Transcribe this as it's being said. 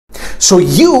So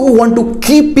you want to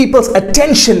keep people's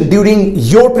attention during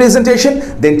your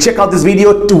presentation? Then check out this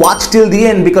video to watch till the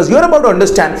end, because you're about to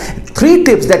understand 3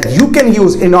 tips that you can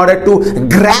use in order to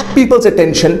grab people's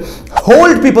attention,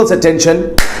 hold people's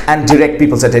attention, and direct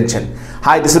people's attention.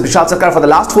 Hi, this is Bishal Sarkar. For the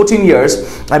last 14 years,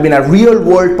 I've been a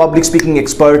real-world public speaking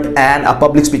expert and a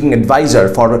public speaking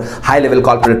advisor for high-level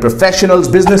corporate professionals,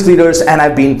 business leaders, and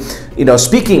I've been,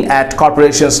 speaking at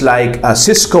corporations like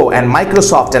Cisco and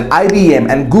Microsoft and IBM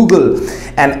and Google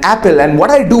and Apple. And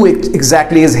what I do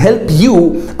exactly is help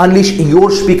you unleash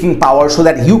your speaking power so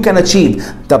that you can achieve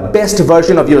the best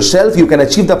version of yourself, you can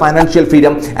achieve the financial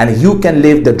freedom, and you can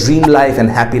live the dream life and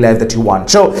happy life that you want.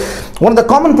 So one of the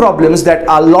common problems that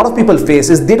a lot of people face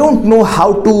is they don't know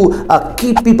how to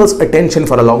keep people's attention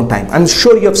for a long time. I'm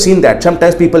sure you have seen that.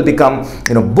 Sometimes people become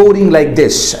boring like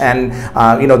this, and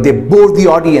they bore the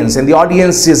audience, and the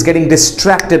audience is getting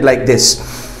distracted like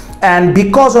this. And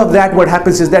because of that, what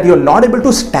happens is that you're not able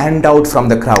to stand out from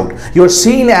the crowd. You're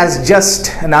seen as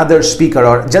just another speaker,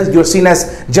 or you're seen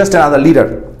as just another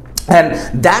leader.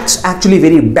 And that's actually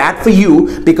very bad for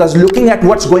you, because looking at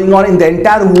what's going on in the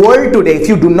entire world today, if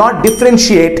you do not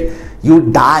differentiate,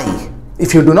 you die.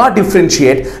 If you do not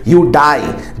differentiate, you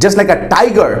die. Just like a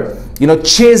tiger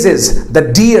chases the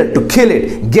deer to kill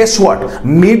it. Guess what?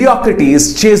 Mediocrity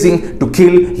is chasing to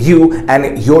kill you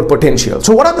and your potential.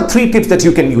 So what are the 3 tips that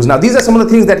you can use? Now, these are some of the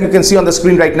things that you can see on the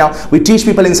screen right now. We teach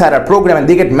people inside our program, and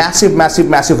they get massive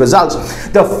results.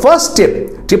 The first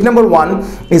tip number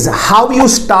 1 is how you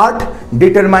start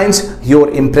determines your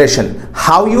impression.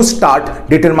 How you start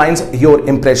determines your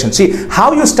impression. See,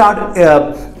 how you start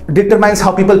determines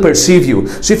how people perceive you.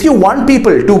 So if you want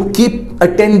people to keep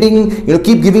attending,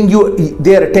 keep giving you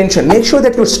their attention, make sure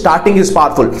that your starting is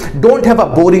powerful. Don't have a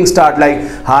boring start like,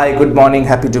 hi, good morning,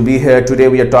 happy to be here. Today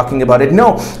we are talking about it.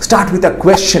 No, start with a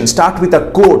question, start with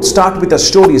a quote, start with a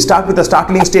story, start with a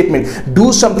startling statement.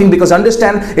 Do something, because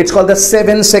understand, it's called the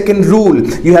 7-second rule.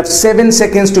 You have 7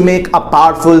 seconds to make a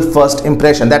powerful first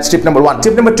impression. That's tip number 1.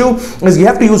 Tip number 2 is you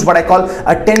have to use what I call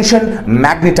attention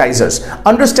magnetizers.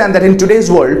 Understand that in today's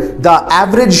world, the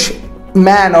average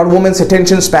man or woman's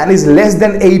attention span is less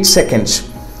than 8 seconds.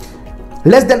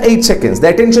 Less than 8 seconds. The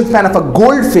attention span of a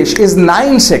goldfish is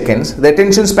 9 seconds. The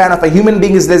attention span of a human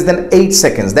being is less than 8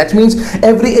 seconds. That means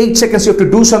every 8 seconds you have to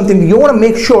do something. You want to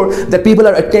make sure that people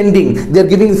are attending, they're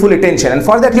giving full attention. And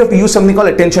for that, you have to use something called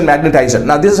attention magnetizer.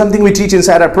 Now, this is something we teach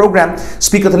inside our program,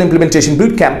 Speakathon Implementation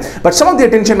Bootcamp. But some of the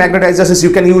attention magnetizers is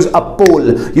you can use a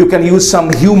poll, you can use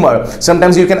some humor.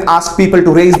 Sometimes you can ask people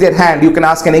to raise their hand. You can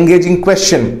ask an engaging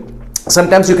question.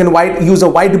 Sometimes you can use a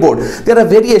whiteboard. There are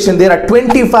variations. There are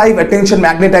 25 attention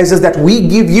magnetizers that we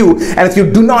give you, and if you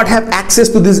do not have access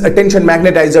to these attention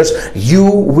magnetizers, you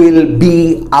will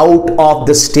be out of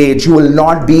the stage. You will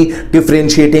not be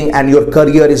differentiating, and your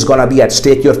career is gonna be at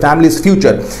stake. Your family's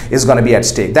future is gonna be at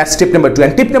stake. That's tip number 2.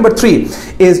 And tip number 3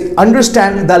 is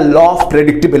understand the law of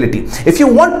predictability. If you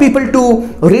want people to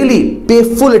really pay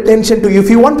full attention to you, if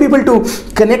you want people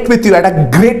to connect with you at a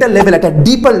greater level, at a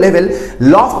deeper level,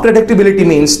 law of predictability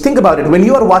means, think about it, when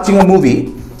you are watching a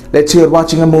movie, let's say you're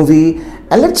watching a movie,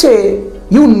 and let's say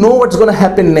you know what's going to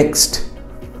happen next,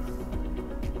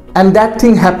 and that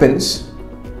thing happens,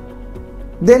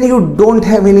 then you don't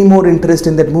have any more interest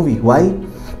in that movie. Why?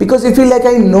 Because you feel like,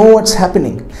 I know what's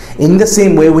happening. In the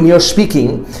same way, when you're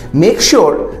speaking, make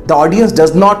sure the audience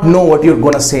does not know what you're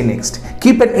going to say next.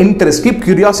 Keep an interest, keep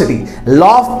curiosity.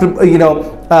 Law of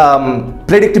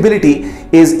predictability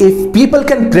is, if people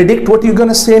can predict what you're going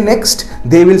to say next,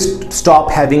 they will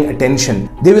stop having attention.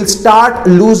 They will start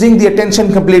losing the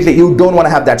attention completely. You don't want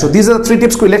to have that. So these are the 3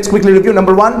 tips. Let's quickly review.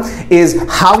 Number 1 is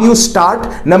how you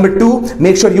start. Number 2,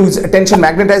 make sure you use attention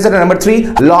magnetizer. And number 3,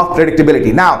 law of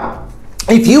predictability. Now,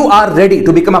 if you are ready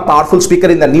to become a powerful speaker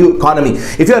in the new economy,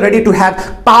 if you are ready to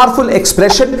have powerful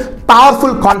expression,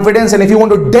 powerful confidence, and if you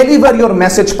want to deliver your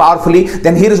message powerfully,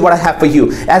 then here is what I have for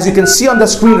you. As you can see on the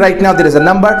screen right now, there is a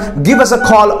number. Give us a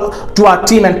call to our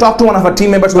team and talk to one of our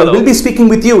team members who will be speaking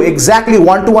with you exactly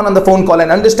one-to-one on the phone call,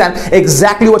 and understand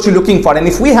exactly what you're looking for. And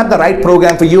if we have the right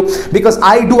program for you, because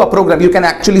I do a program, you can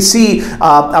actually see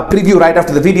a preview right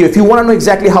after the video. If you want to know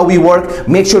exactly how we work,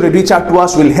 make sure to reach out to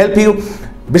us. We'll help you.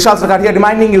 Bishal Sarkar here,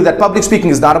 reminding you that public speaking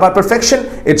is not about perfection,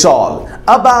 it's all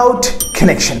about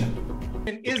connection.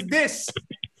 Is this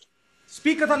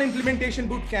Speakathon Implementation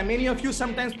Bootcamp? Many of you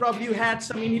sometimes probably you had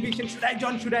some inhibition. Should I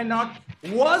join, should I not?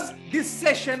 Was this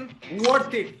session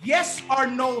worth it? Yes or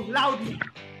no, loudly.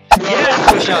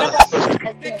 Yes,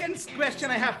 Bishal. Second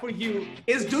question I have for you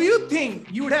is, do you think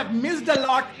you would have missed a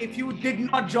lot if you did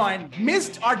not join?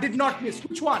 Missed or did not miss?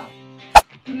 Which one?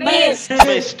 Missed.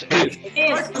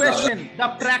 Third question, the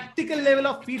practical level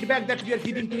of feedback that we are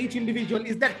giving to each individual,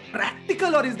 is that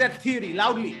practical or is that theory?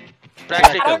 Loudly.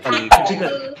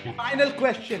 Practical. Final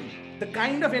question, the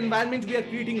kind of environment we are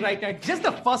creating right now, just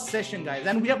the first session, guys,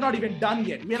 and we have not even done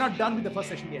yet. We are not done with the first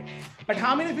session yet. But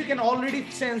how many of you can already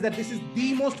sense that this is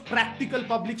the most practical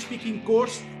public speaking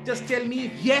course? Just tell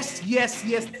me yes, yes,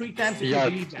 yes 3 times if you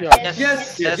believe that.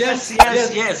 Yes.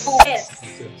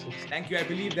 Thank you. I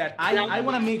believe that. I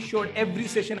want to make sure every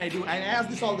session I do, and I ask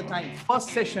this all the time. First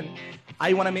session,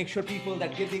 I want to make sure people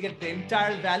that they get the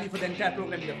entire value for the entire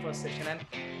program in the first session. And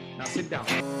now sit down.